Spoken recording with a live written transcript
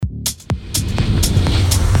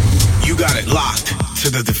locked to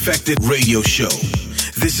the Defected Radio Show.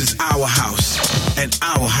 This is our house and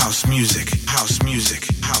our house music. House music,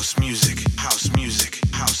 house music, house music,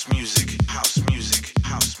 house music, house music,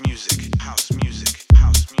 house music, house music,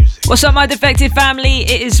 house music. What's up, my Defected family?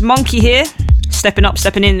 It is Monkey here, stepping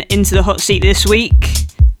in into the hot seat this week.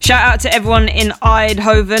 Shout out to everyone in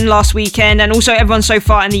Eindhoven last weekend, and also everyone so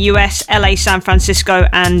far in the US, LA, San Francisco,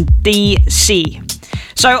 and DC.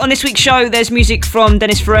 So on this week's show, there's music from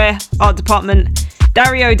Dennis Ferrer, Art Department,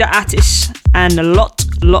 Dario De Attis, and a lot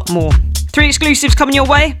more. 3 exclusives coming your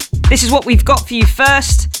way. This is what we've got for you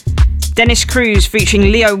first. Dennis Cruz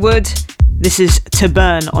featuring Leo Wood. This is To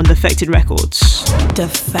Burn on Defected Records.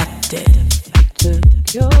 Defected.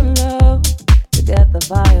 Took your love to get the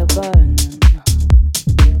fire burning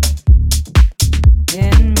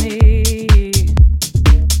in me.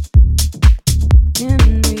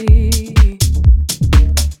 And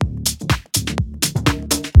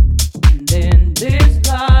in this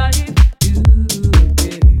life you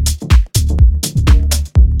appear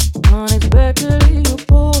unexpectedly, you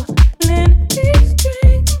pulling these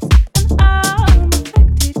strings, and I'm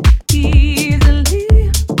affected easily.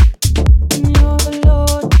 And you're the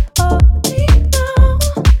Lord of me now.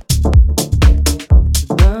 The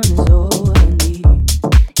burn is all I need.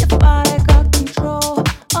 If I got control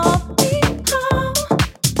of me now,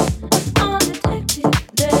 an undetected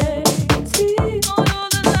deity. Oh, you're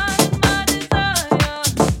the light in my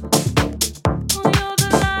desire. Oh, you're the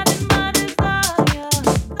light in my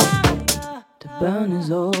desire. To burn is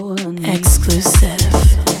all I need. Exclusive.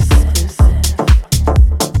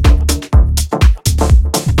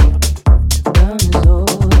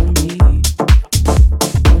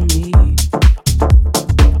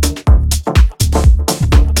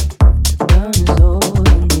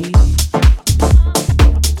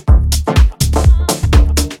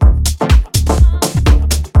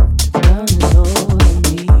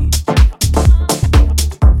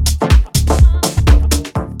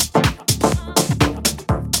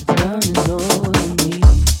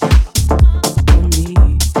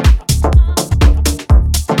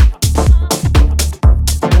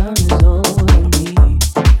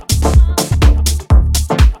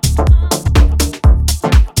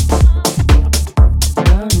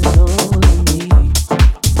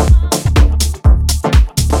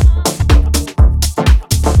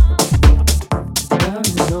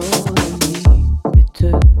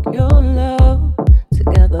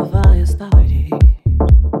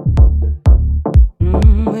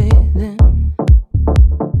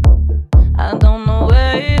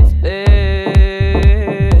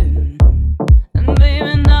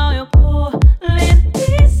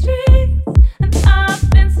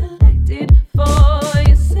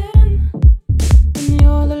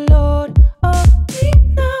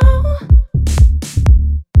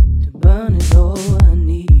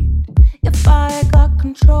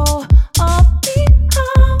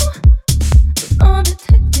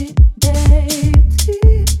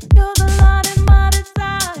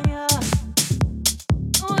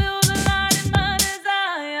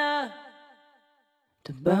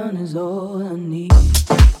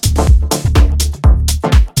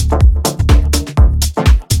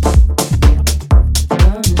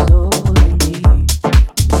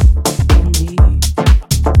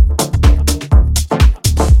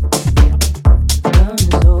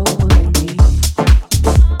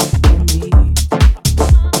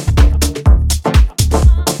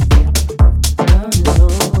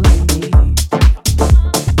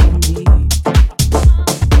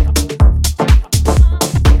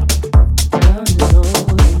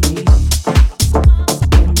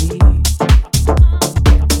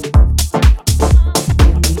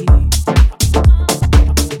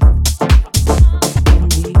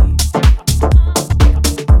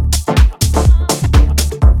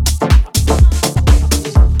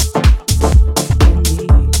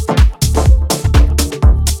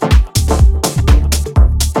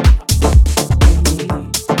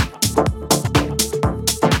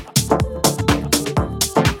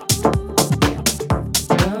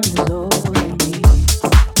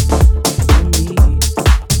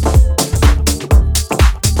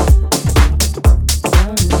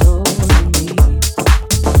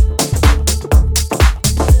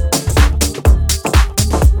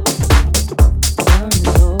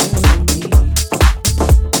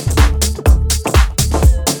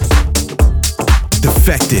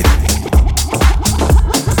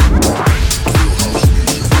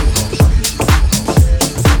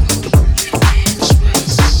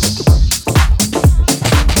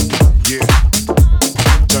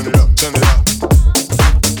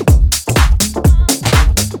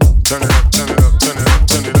 Turn it up, turn it up, turn it up,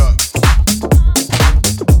 turn it up.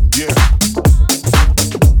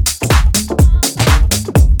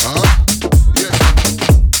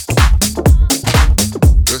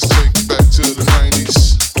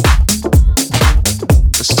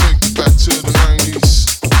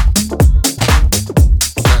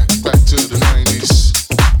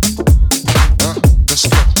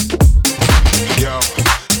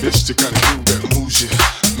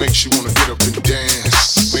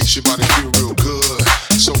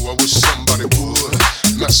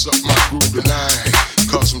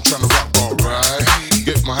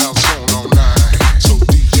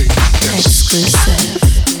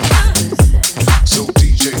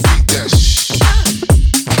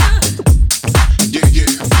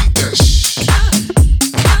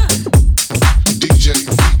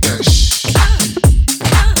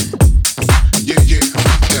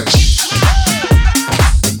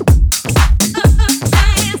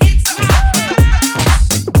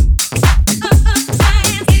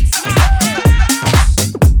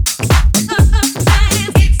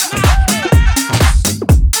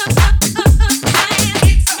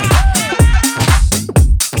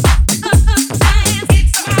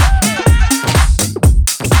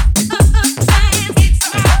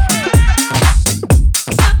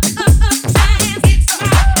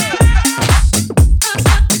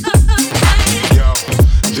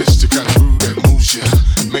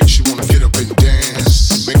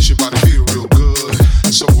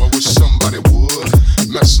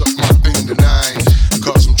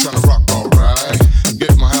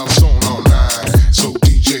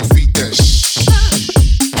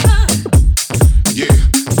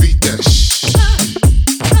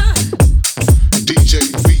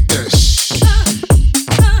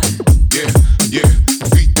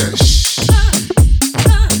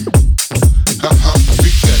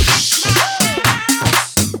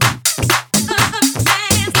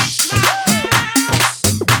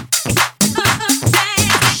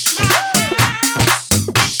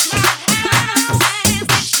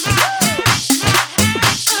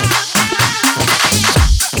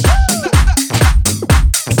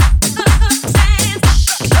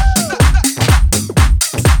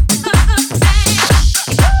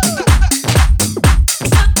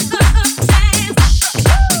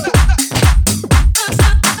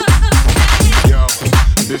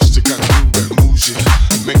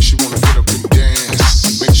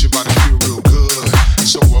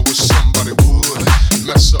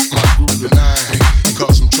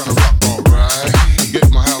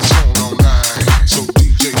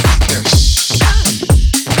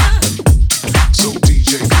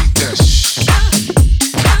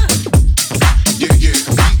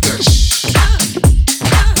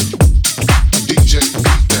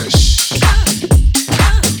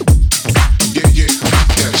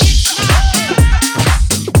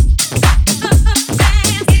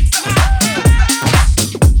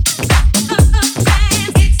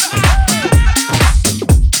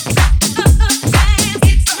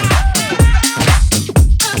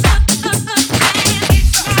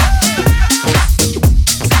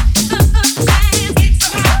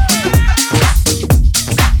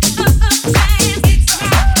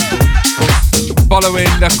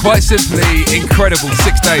 Quite simply incredible.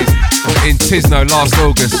 6 days in Tisno last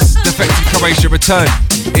August. Defected Croatia returned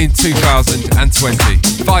in 2020.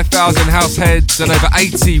 5,000 house heads and over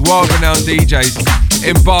 80 world-renowned DJs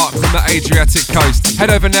embark on the Adriatic coast. Head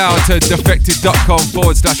over now to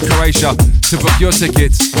defected.com/Croatia to book your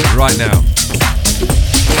tickets right now.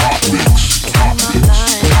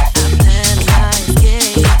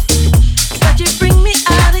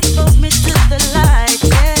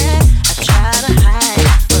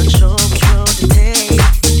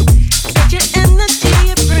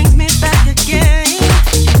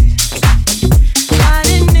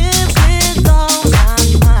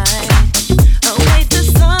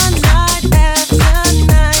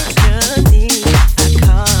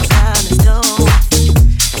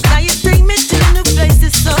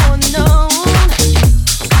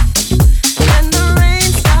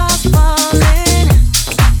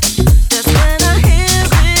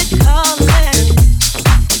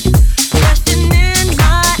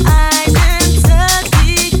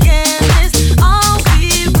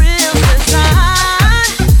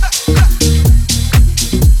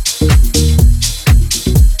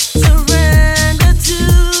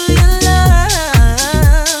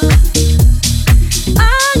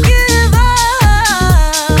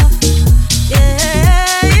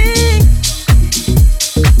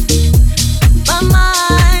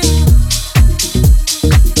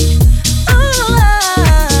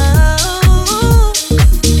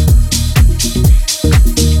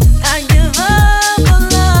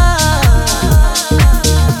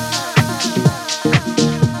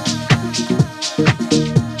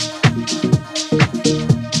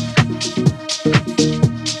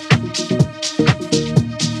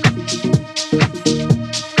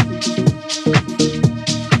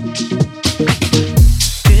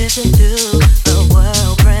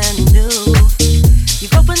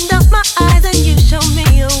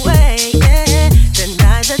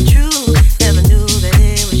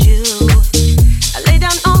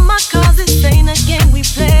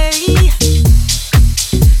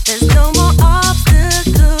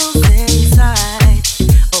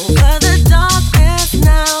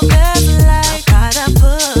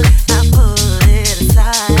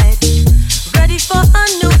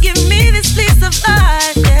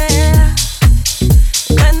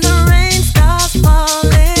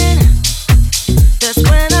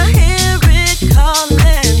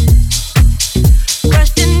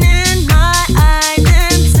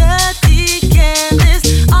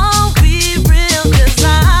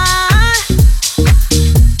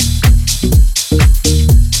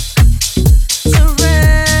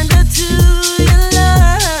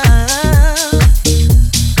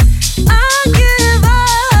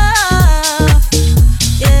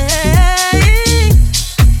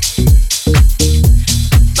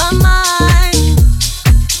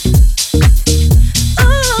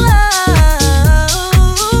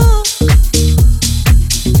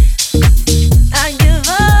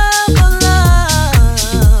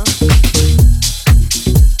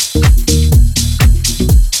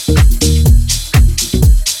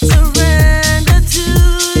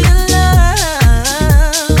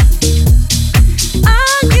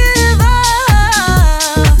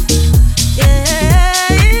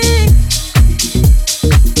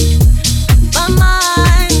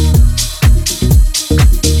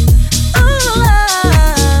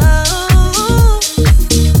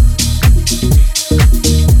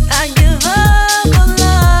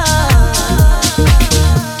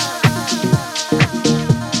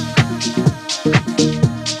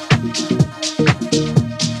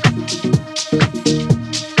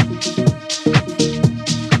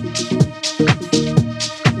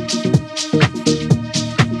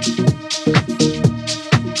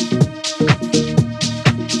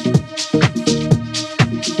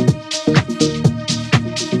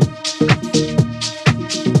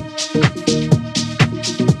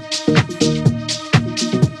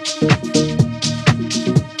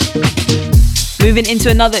 Moving into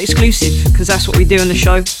another exclusive, because that's what we do on the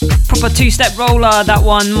show. Proper two-step roller, that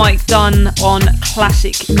one, Mike Dunn on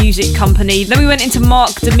Classic Music Company. Then we went into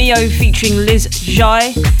Mark DeMio featuring Liz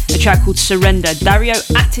Jai, a track called Surrender. Dario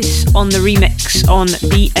Attis on the remix on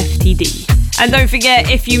BFTD. And don't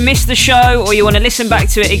forget, if you missed the show or you want to listen back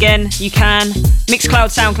to it again, you can.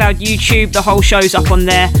 Mixcloud, SoundCloud, YouTube, the whole show's up on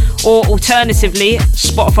there. Or alternatively,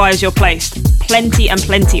 Spotify is your place. Plenty and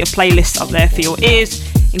plenty of playlists up there for your ears,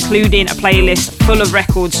 including a playlist full of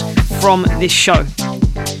records from this show.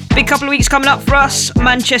 Big couple of weeks coming up for us.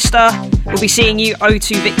 Manchester, we'll be seeing you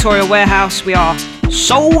O2 Victoria Warehouse. We are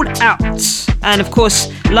sold out. And of course,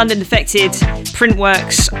 London Defected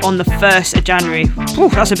Printworks on the 1st of January. Ooh,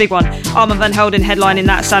 that's a big one. Armand Van Helden headlining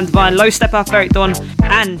that, Sam Divine, Low Stepper, Eric Dawn,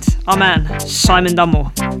 and our man, Simon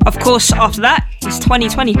Dunmore. Of course, after that, it's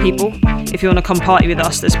 2020, people. If you want to come party with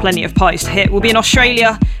us, there's plenty of parties to hit. We'll be in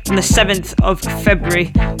Australia from the 7th of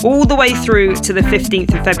February all the way through to the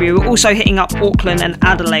 15th of February. We're also hitting up Auckland and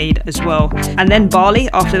Adelaide as well. And then Bali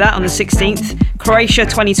after that on the 16th. Croatia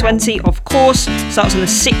 2020, of course, starts on the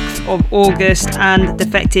 6th of August. And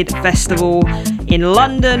Defected Festival in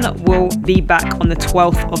London will be back on the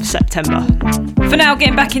 12th of September. For now,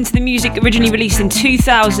 getting back into the music originally released in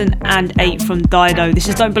 2008 from Dido. This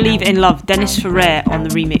is Don't Believe in Love, Dennis Ferrer on the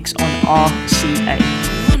remix on RCA.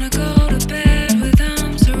 Wanna go to bed with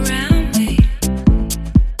arms around me,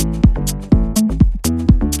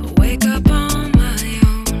 but wake up on my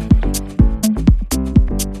own.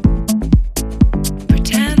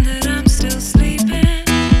 Pretend that I'm still sleeping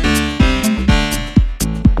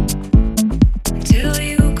until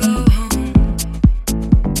you go home.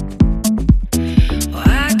 Well,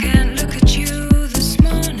 I can't look at you this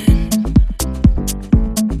morning.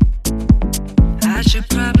 I should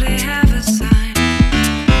probably have a sign.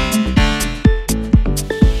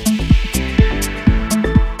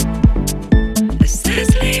 It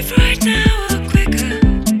says leave right now or quicker.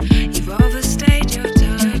 You've overstayed your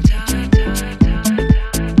time.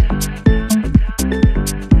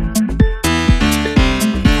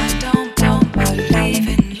 I don't believe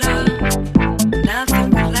in love. Nothing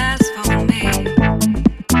will last for me.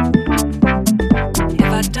 If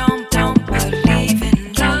I don't believe in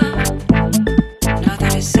love,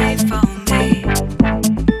 nothing is safe for me.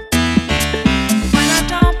 When I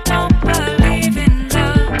don't believe in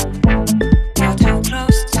love, you're too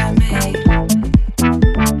close to me.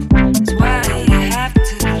 It's why you have to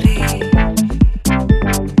leave.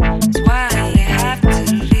 It's why you have to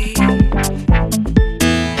leave.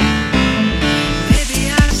 Baby,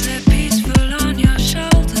 I slept peaceful on your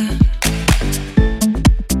shoulder.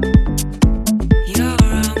 You're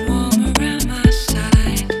warm around my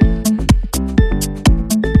side.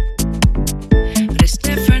 But it's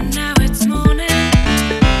different now, it's morning,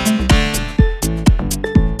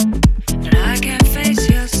 and I can't face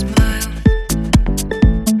your smile.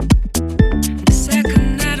 The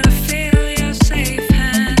second that I feel your safe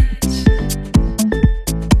hands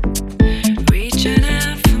reaching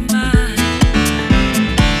out for mine,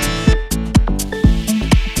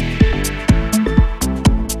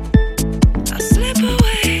 I slip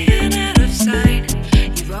away and out of sight.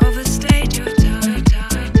 You've overstayed your time. I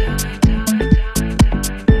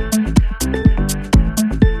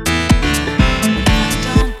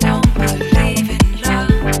don't believe in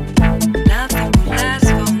love. Nothing will last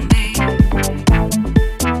for me.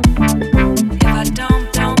 If I don't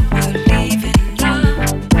believe in love,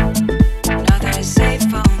 nothing is safe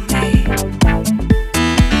for me.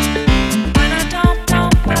 When I don't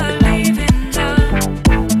believe in love,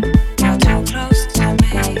 you're too close to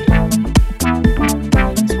me.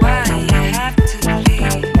 It's why you have to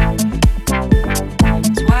leave.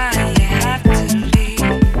 It's why you have to leave.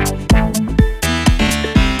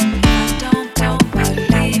 If I don't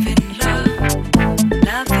believe in love,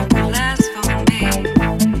 nothing will last for me.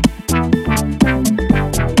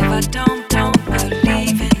 If I don't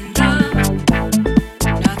believe in love,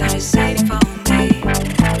 nothing is safe for me.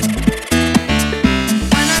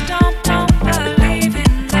 When I don't believe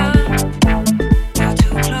in love, you're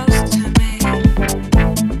too close to me.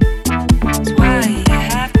 It's why you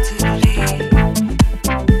have to leave.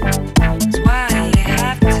 It's why you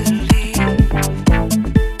have to leave.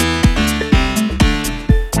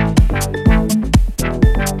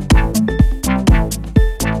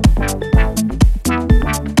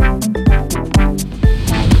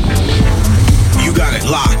 You got it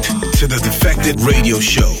locked to the Defected Radio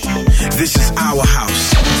Show. This is our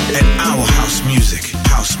house and our house music.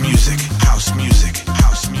 House music. House music.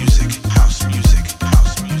 House music. House music.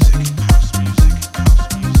 House music. House music.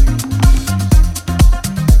 House music.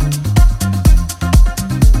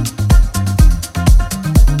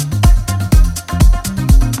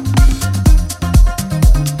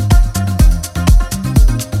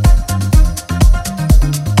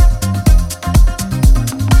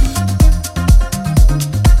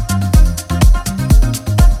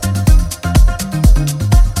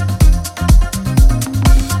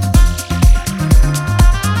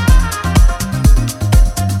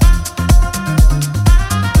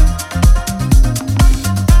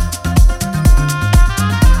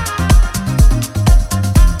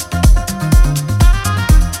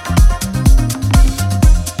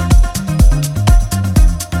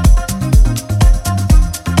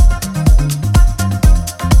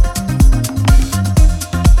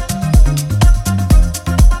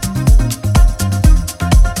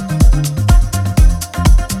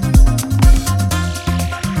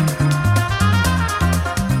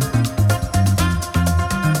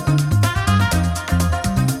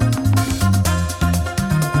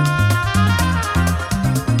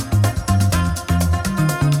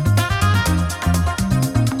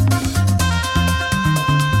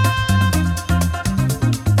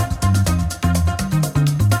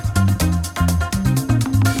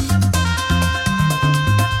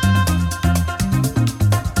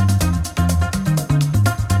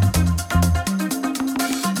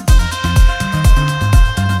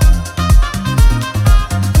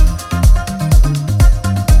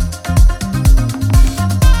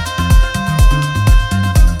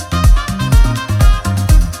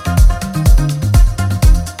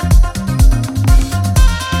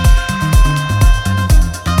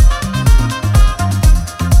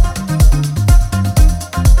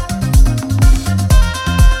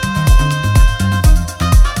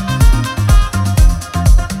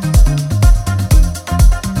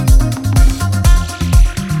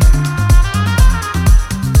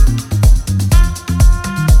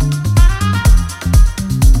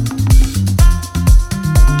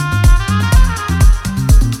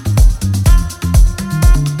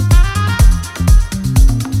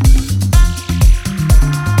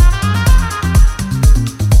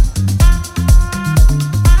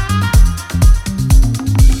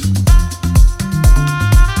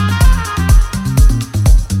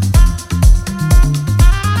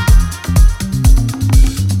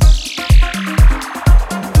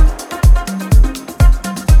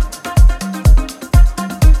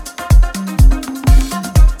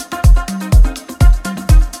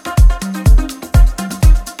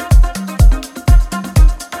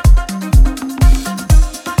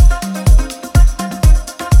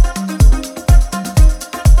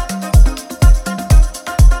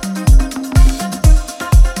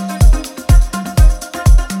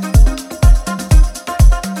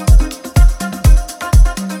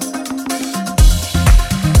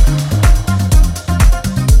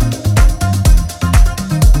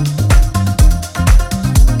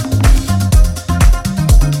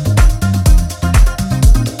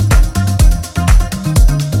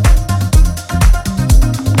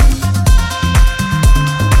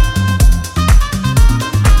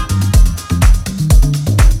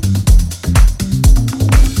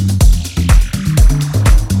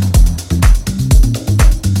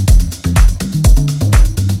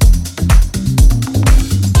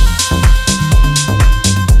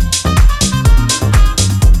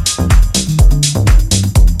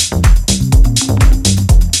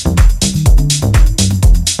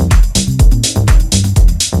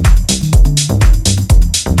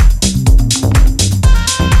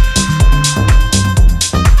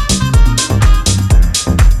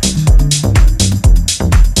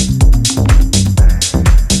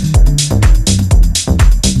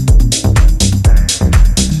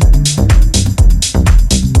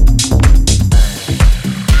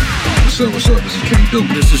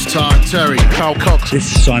 This is Todd Terry. Carl Cox.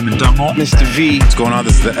 This is Simon Dunmore. Mr. V. What's going on?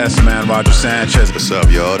 This is the S-Man, Roger Sanchez. What's up,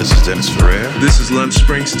 y'all? This is Dennis Ferrer. This is Lem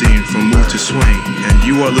Springsteen from Move to Swing, and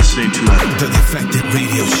you are listening to The Defected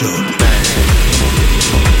Radio Show. Bang.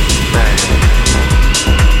 Bang.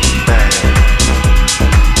 Bang.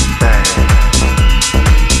 Bang.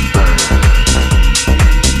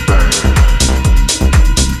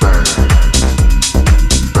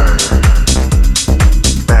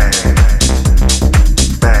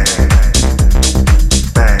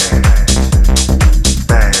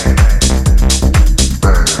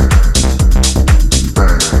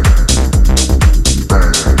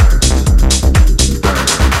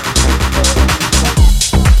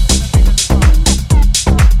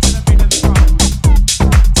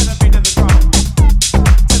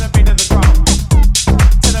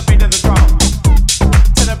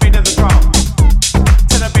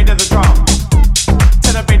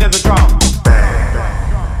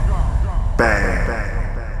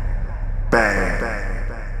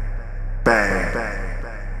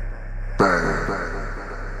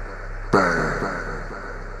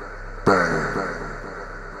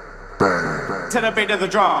 To the beat of the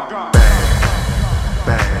drum. Bang,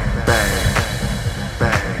 bang, bang,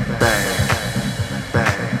 bang, bang,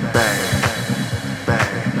 bang, bang,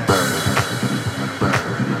 bang, burn,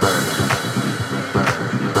 burn, burn, burn,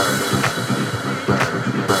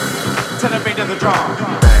 burn, burn. To the beat of the drum.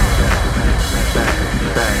 Bang, bang,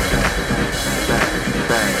 bang, bang,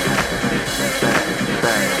 bang, bang,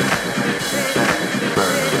 bang, burn,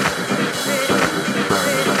 burn, burn.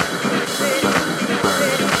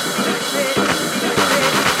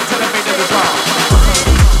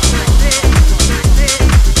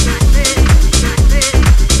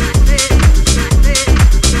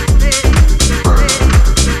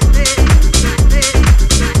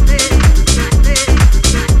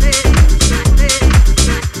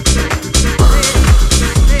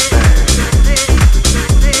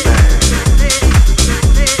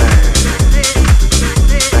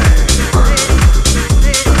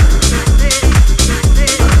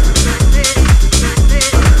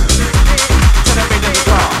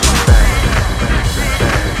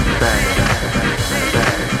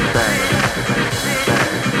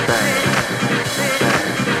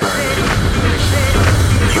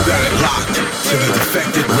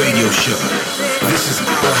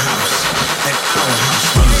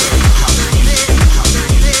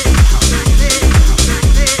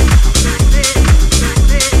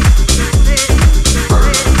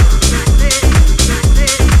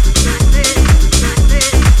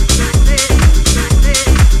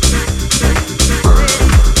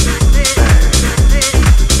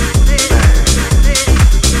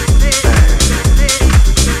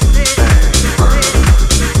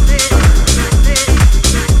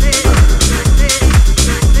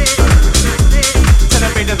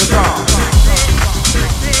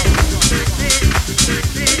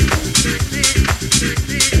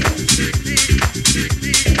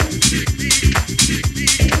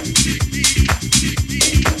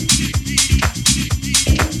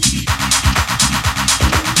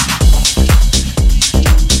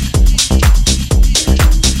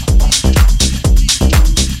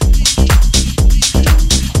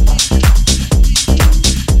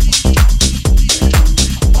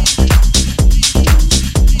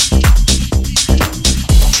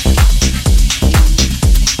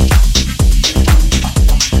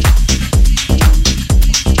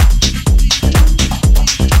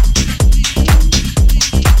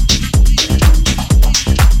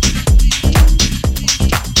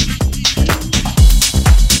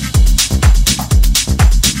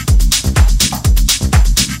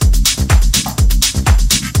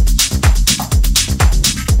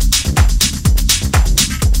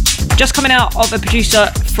 Just coming out of a producer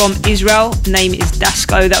from Israel, name is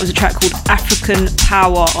Dasko. That was a track called African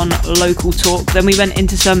Power on Local Talk. Then we went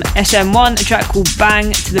into some SM1, a track called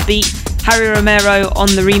Bang to the Beat. Harry Romero on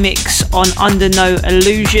the remix on Under No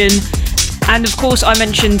Illusion. And of course, I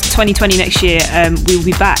mentioned 2020 next year. We will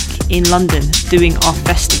be back in London doing our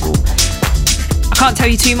festival. I can't tell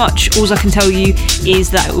you too much. All I can tell you is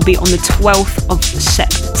that it will be on the 12th of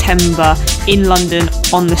September in London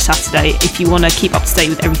on the Saturday. If you want to keep up to date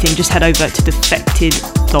with everything, just head over to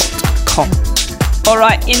defected.com.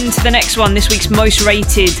 Alright, into the next one. This week's most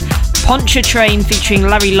rated, Pontchartrain featuring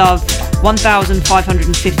Larry Love,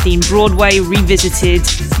 1515 Broadway Revisited.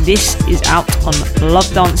 This is out on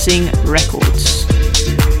Love Dancing Records.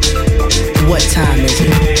 What time is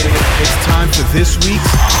it? It's time for this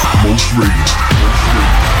week's Most Rated.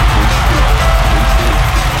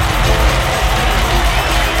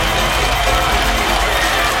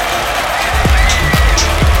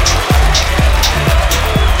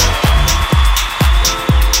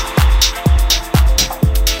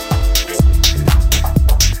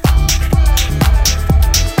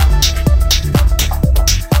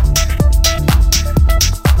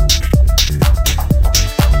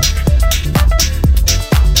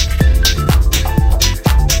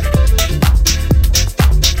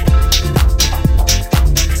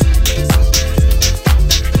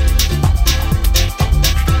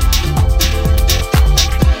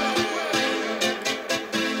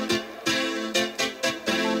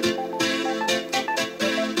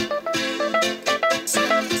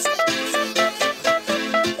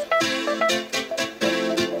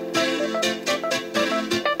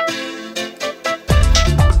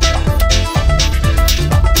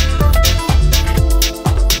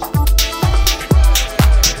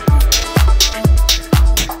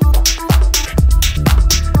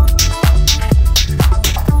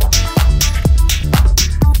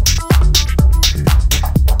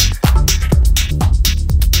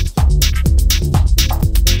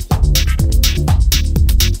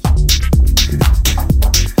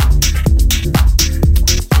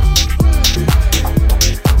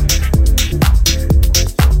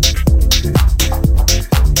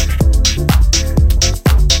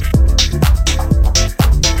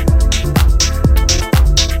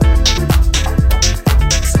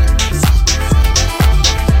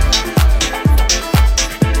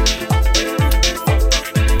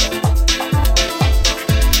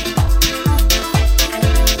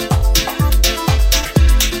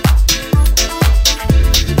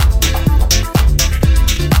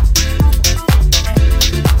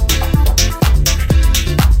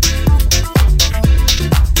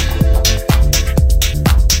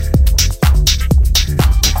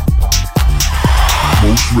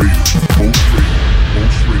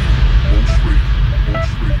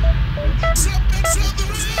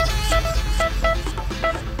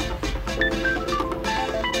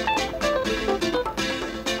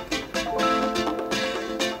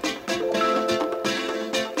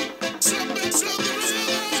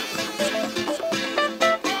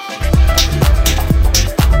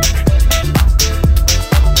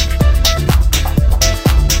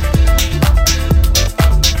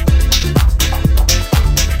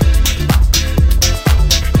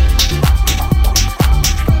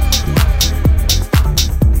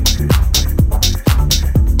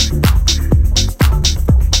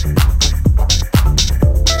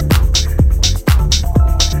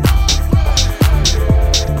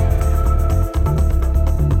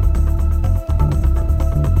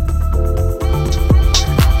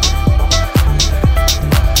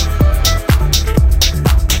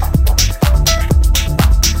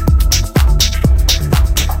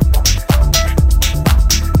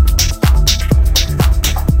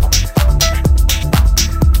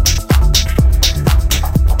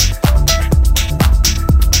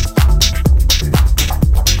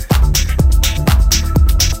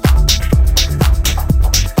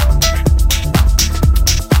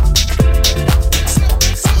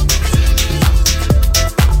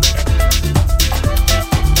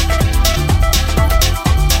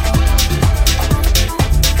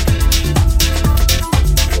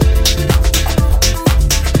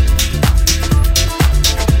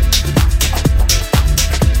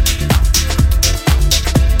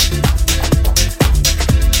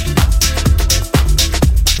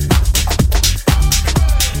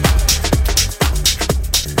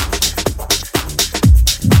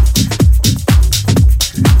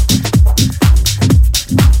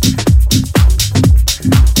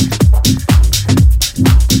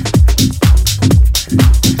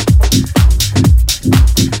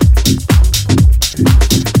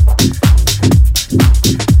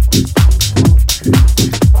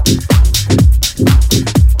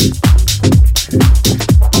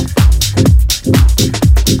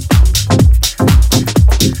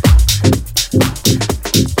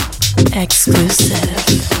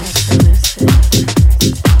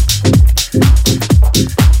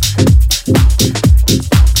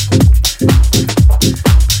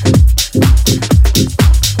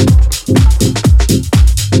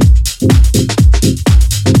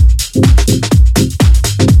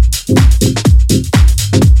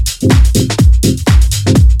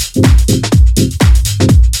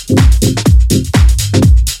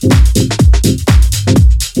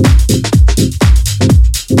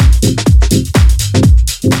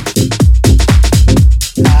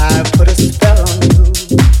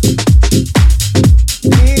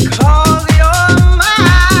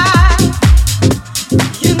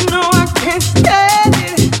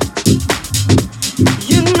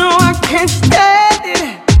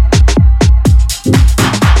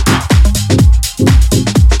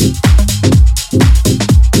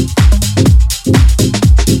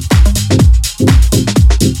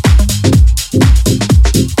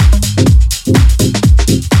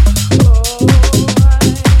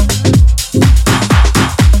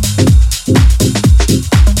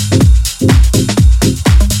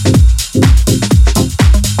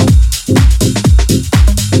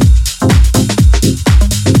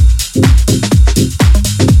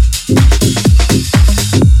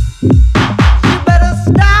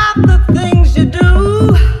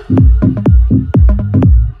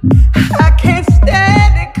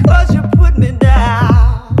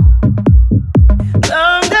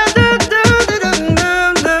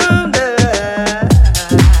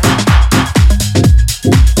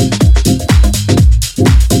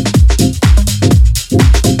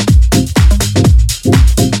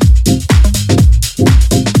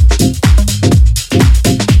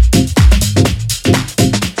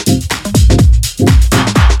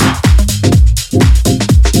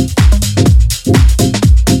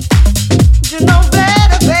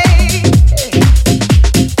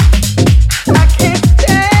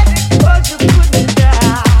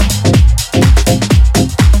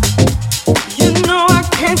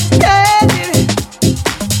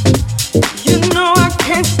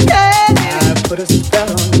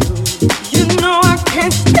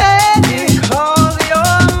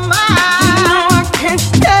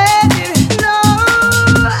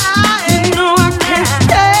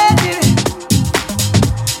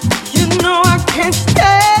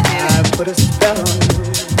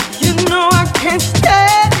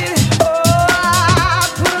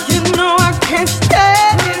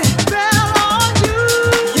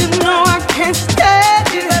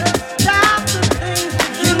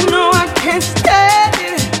 Can't stand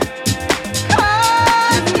it.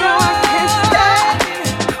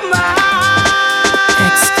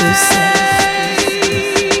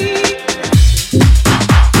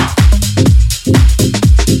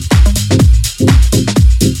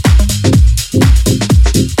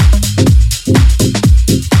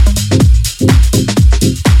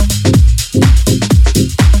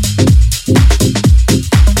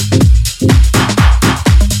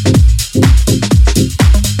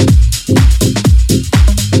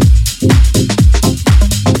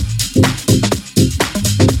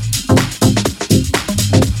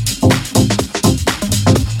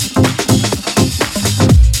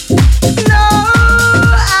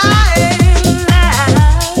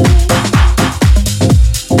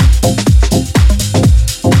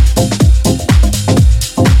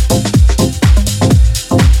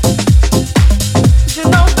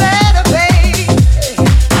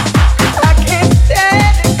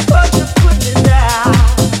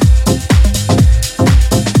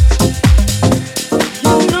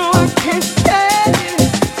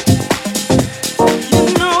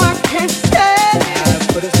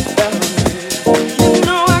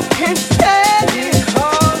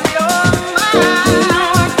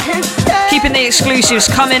 exclusives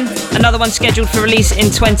coming. Another one scheduled for release in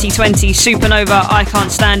 2020. Supernova, I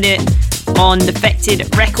Can't Stand It on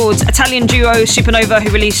Defected Records. Italian duo Supernova, who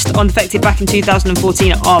released on Defected back in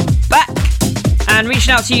 2014, are back. And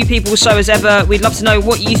reaching out to you people, so as ever, we'd love to know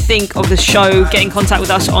what you think of the show. Get in contact with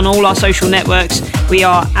us on all our social networks. We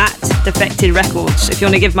are at Defected Records. If you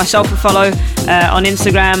want to give myself a follow on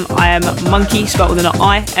Instagram, I am Monkey, spelled with an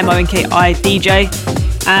I, MONKI DJ.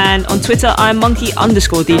 And on Twitter, I'm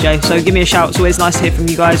Monkey_DJ. So give me a shout. It's always nice to hear from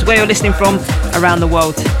you guys, where you're listening from around the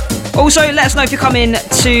world. Also, let us know if you're coming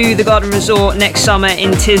to the Garden Resort next summer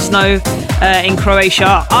in Tisno in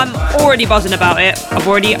Croatia. I'm already buzzing about it. I've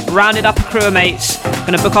already rounded up a crew of mates.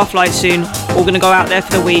 Going to book our flight soon. All going to go out there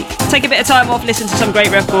for the week. Take a bit of time off, listen to some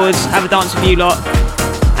great records, have a dance with you lot,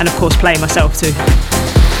 and of course play myself too.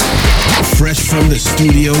 Fresh from the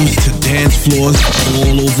studios to dance floors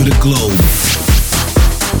all over the globe.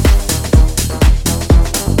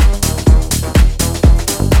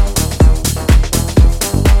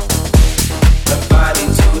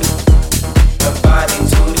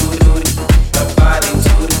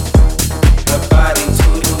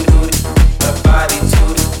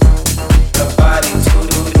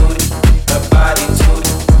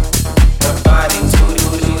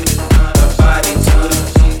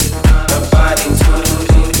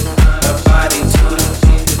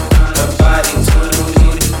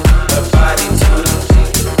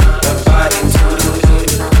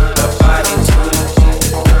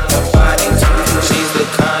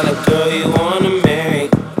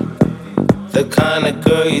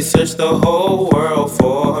 Search the whole world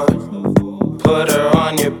for. Put her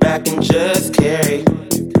on your back and just carry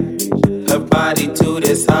her body to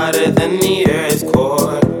this hotter than the earth's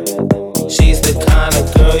core. She's the kind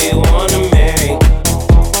of girl you wanna marry,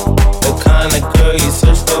 the kind of girl you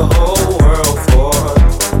search the whole world for.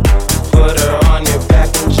 Put her on your back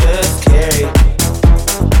and just carry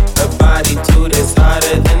her body to this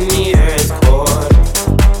hotter than the earth's core.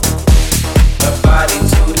 Her body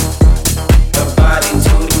to her body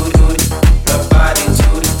to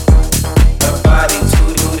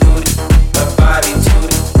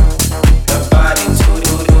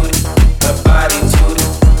her body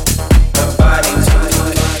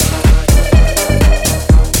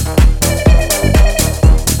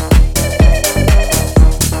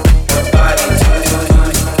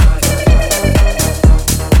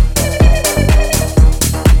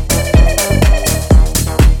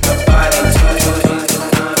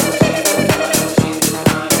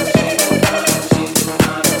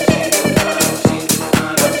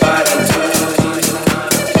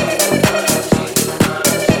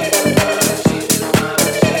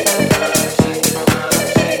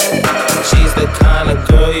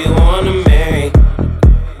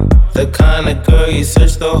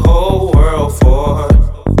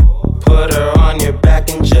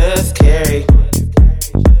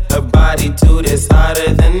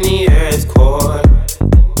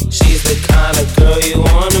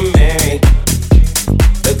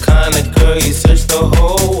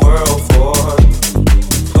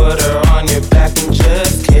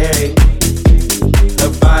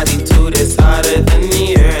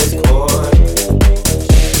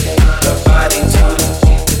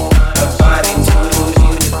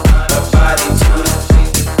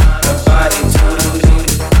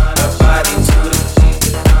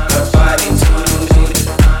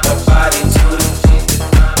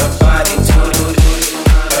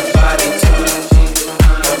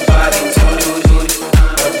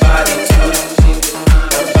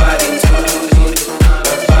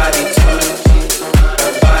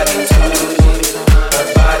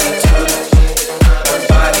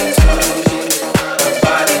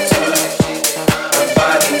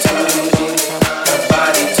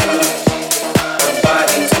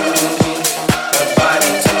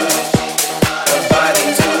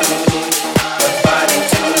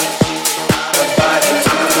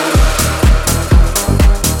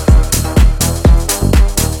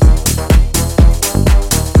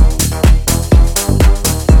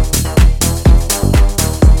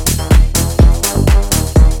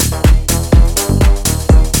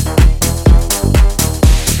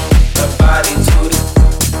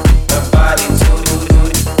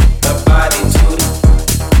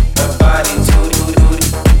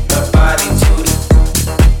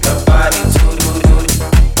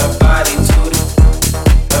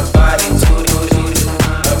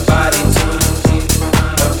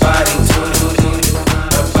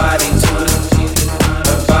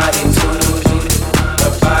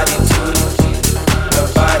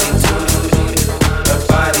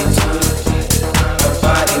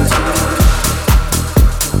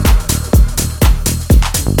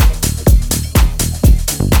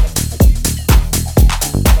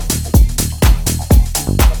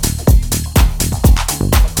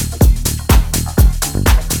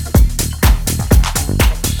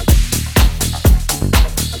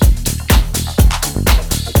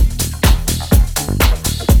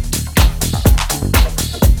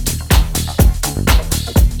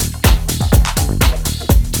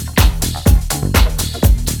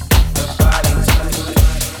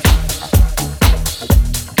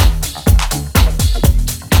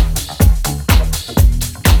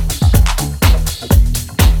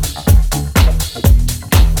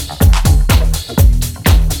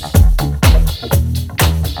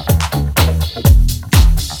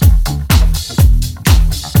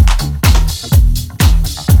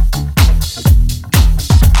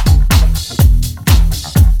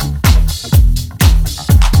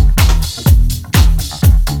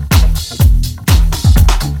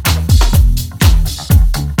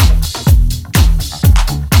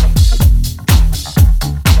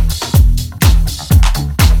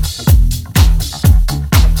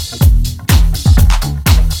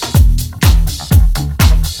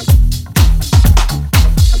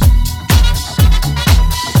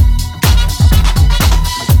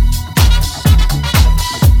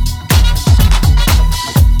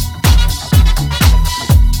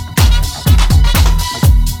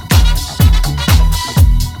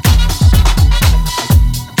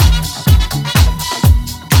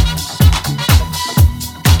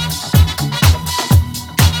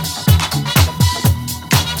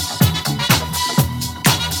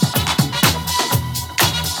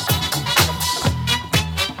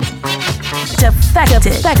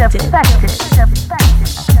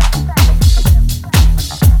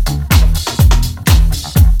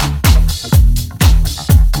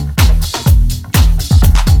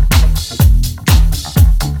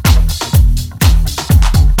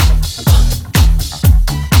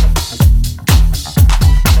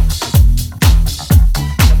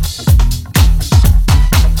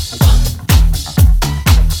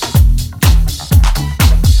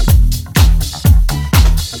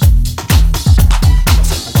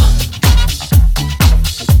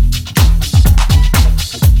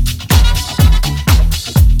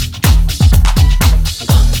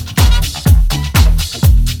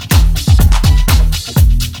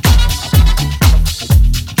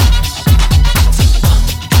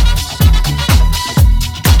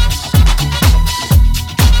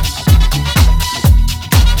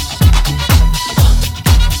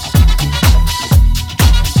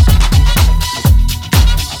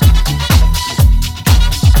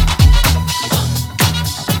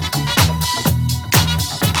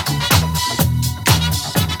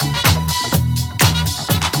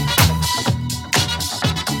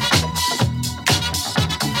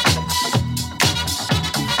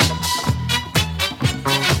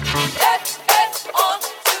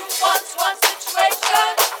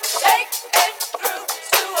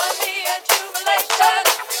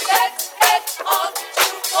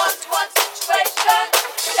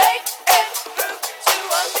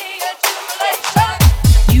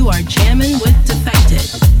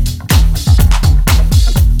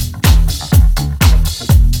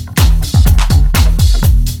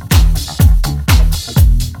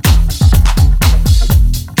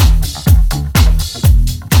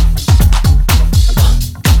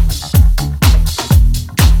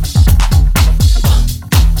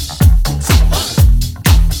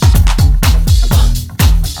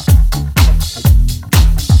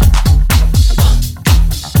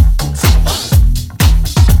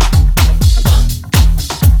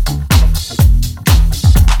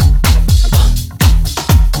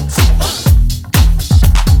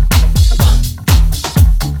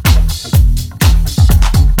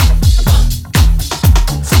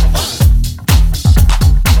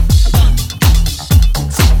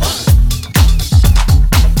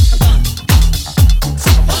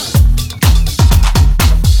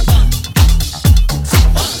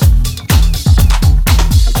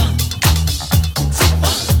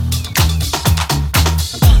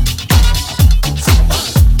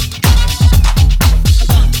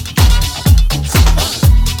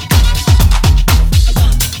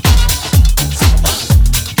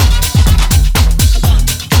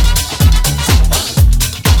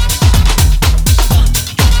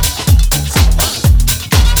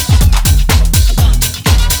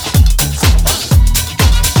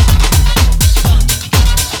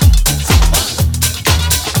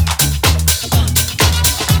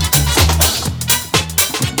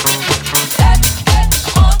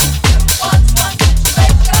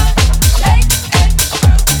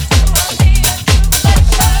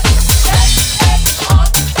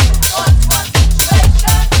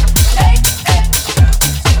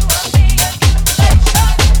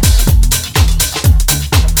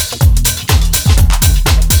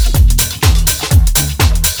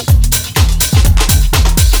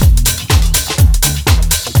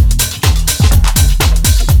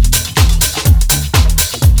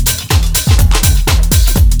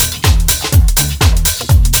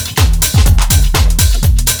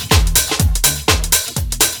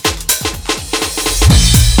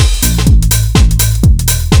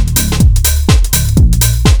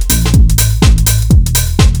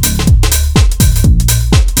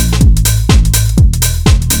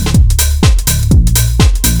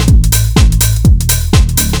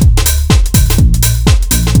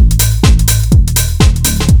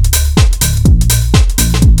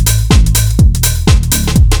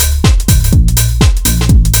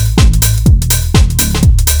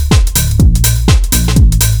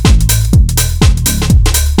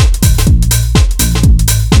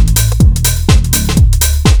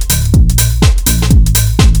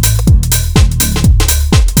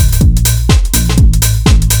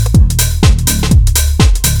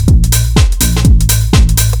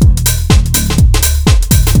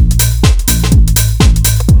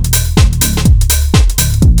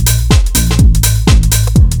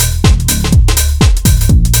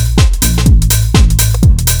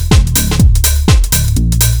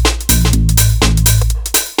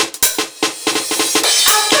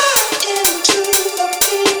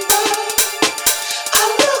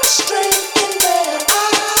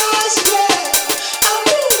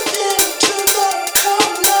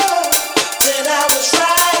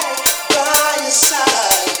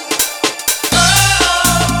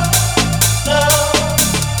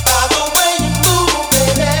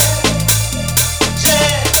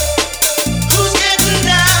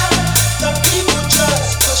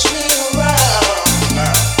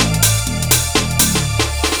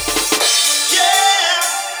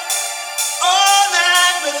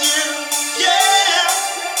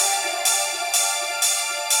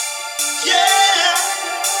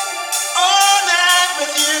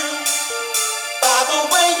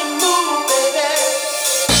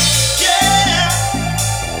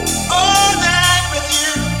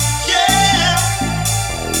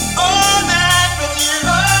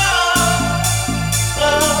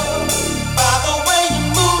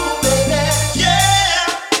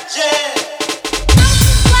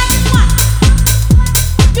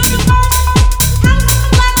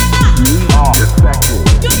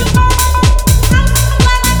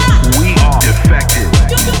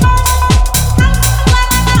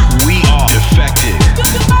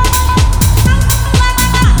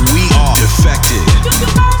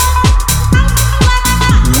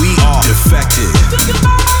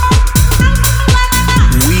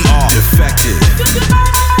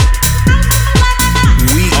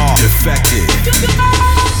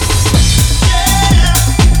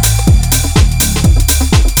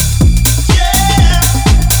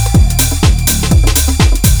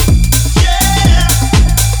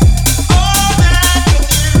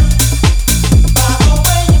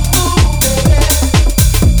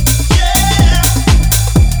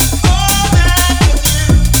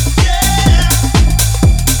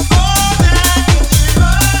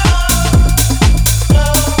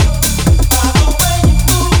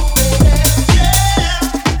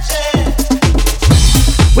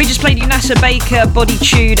Spencer Baker,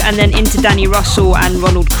 Bodytude, and then into Danny Russell and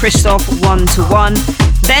Ronald Christoph, 1 to 1.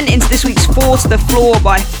 Then into this week's 4 to the Floor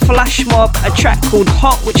by Flash Mob, a track called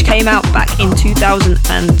Hot, which came out back in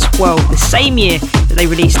 2012, the same year that they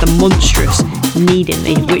released the monstrous Needing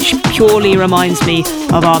Me, which purely reminds me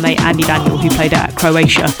of our mate Andy Daniel, who played at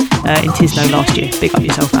Croatia in Tisno last year. Big up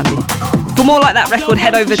yourself, Andy. For more like that record,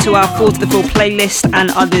 head over to our 4 to the Floor playlist and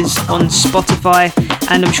others on Spotify.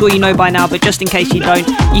 And I'm sure you know by now, but just in case you don't,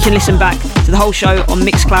 you can listen back to the whole show on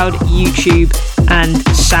Mixcloud, YouTube, and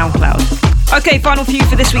SoundCloud. Okay, final few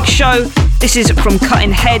for this week's show. This is from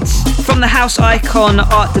Cutting Heads, from the house icon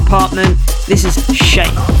art department. This is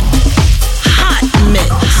Shame. Hot mix.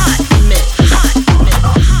 Hot mix.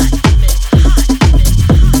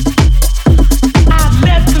 Love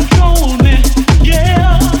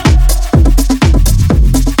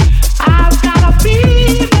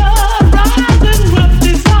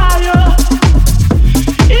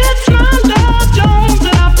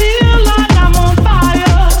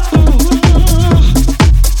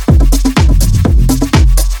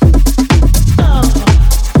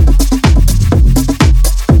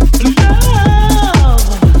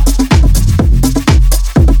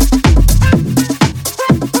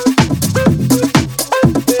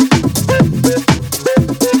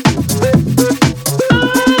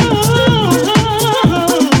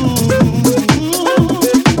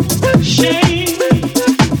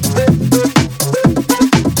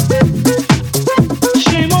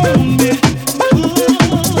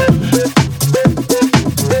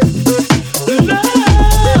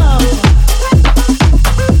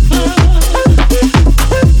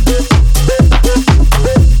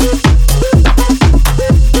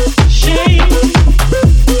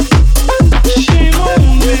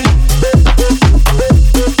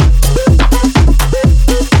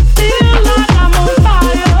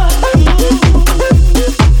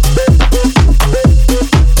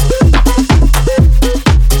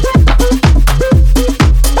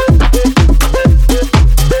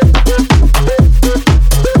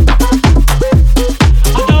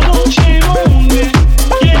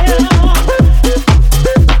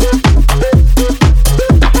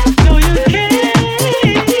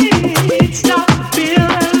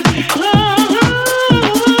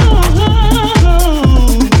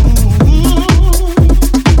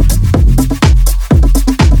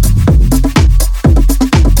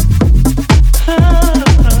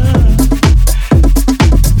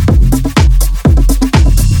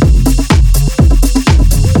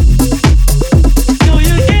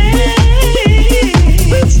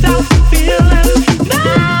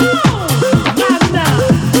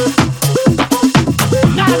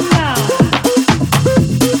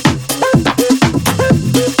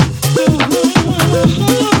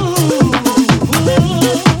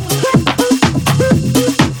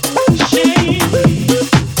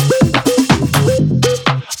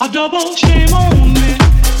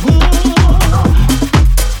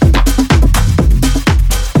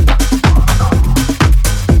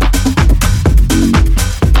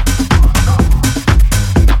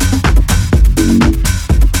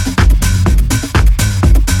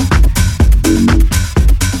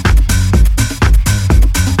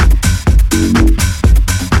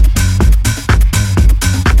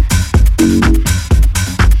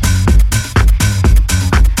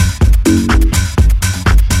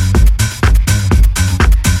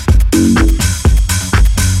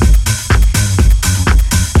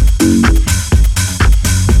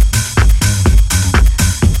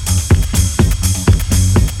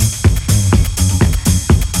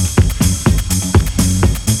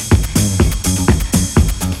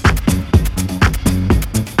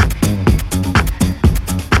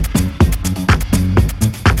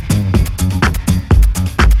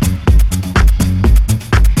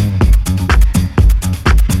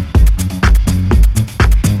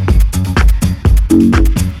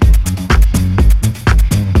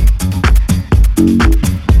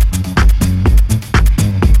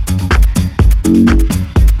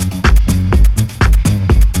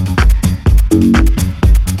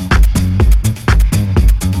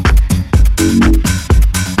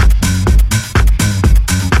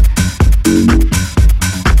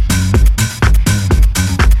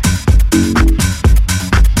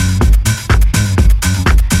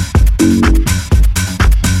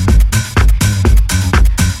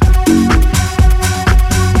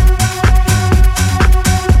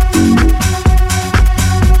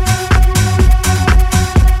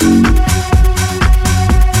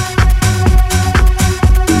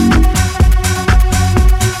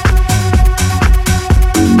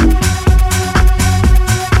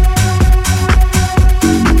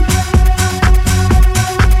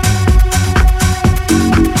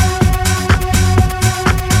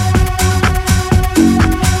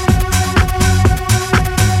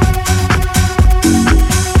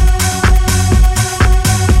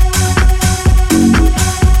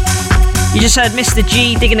just heard Mr.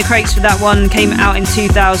 G, Digging the Crates for that one. Came out in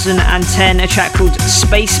 2010, a track called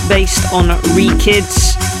Space, based on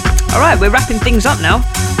Re-Kids. Alright, we're wrapping things up now.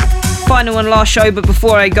 Final and last show, but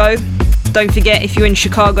before I go, don't forget, if you're in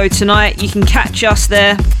Chicago tonight, you can catch us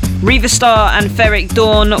there. Riva Star and Ferric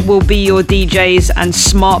Dawn will be your DJs, and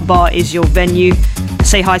Smart Bar is your venue.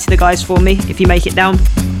 Say hi to the guys for me if you make it down.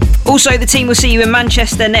 Also, the team will see you in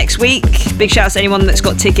Manchester next week. Big shout out to anyone that's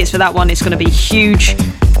got tickets for that one. It's going to be huge.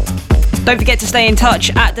 Don't forget to stay in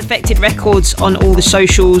touch at Defected Records on all the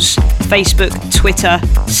socials: Facebook, Twitter,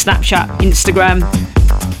 Snapchat, Instagram.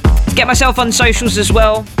 Get myself on socials as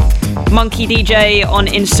well. Monkey DJ on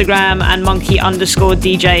Instagram and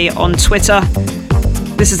monkey_DJ on Twitter.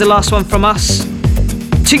 This is the last one from us.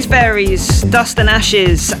 Tooth Fairies, Dust and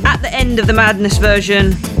Ashes, at the end of the Madness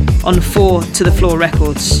version on 4 to the Floor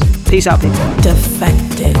Records. Peace out, people.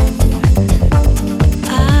 Defected.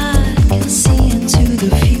 I can see into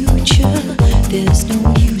the future. There's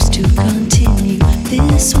no use to continue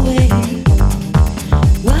this way.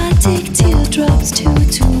 Why take teardrops to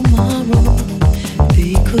tomorrow?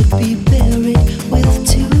 They could be buried with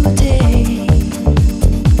today.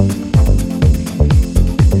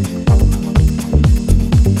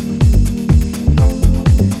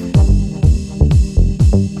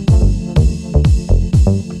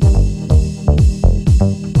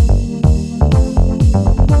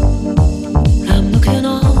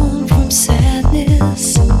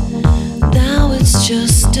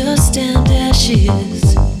 Just dust and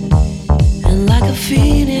ashes, and like a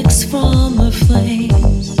phoenix from the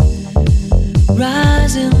flames,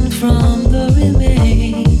 rising from the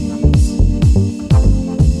remains,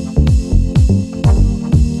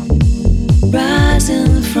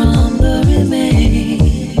 rising from the remains.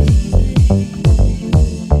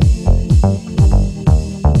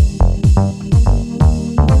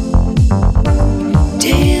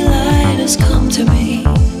 Daylight has come to me.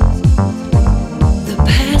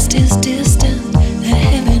 Is distant, the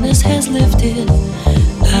heaviness has lifted.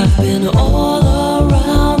 I've been all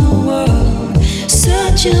around the world,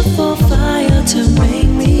 searching for fire to make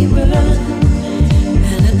me burn.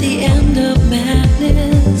 And at the end of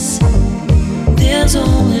madness, there's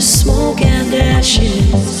only smoke and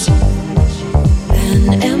ashes,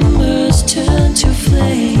 and embers turn to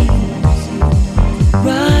flames,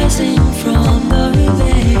 rising from the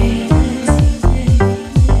remains.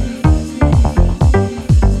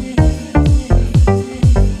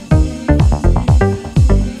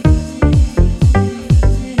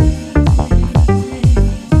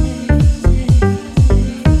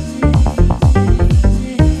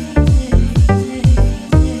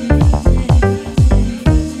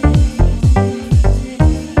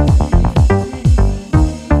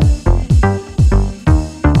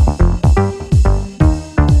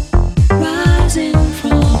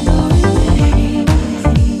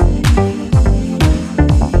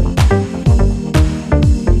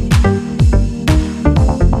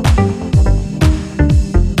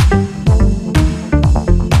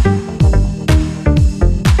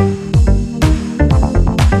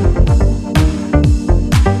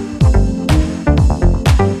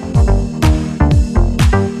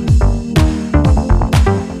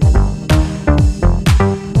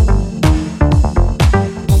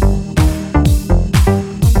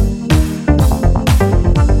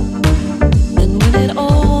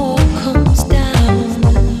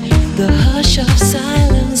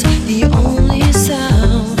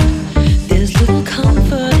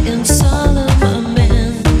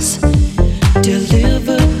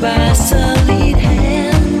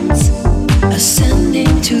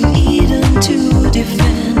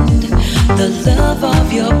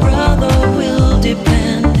 Your brother will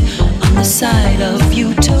depend on the side of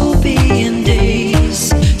utopian day.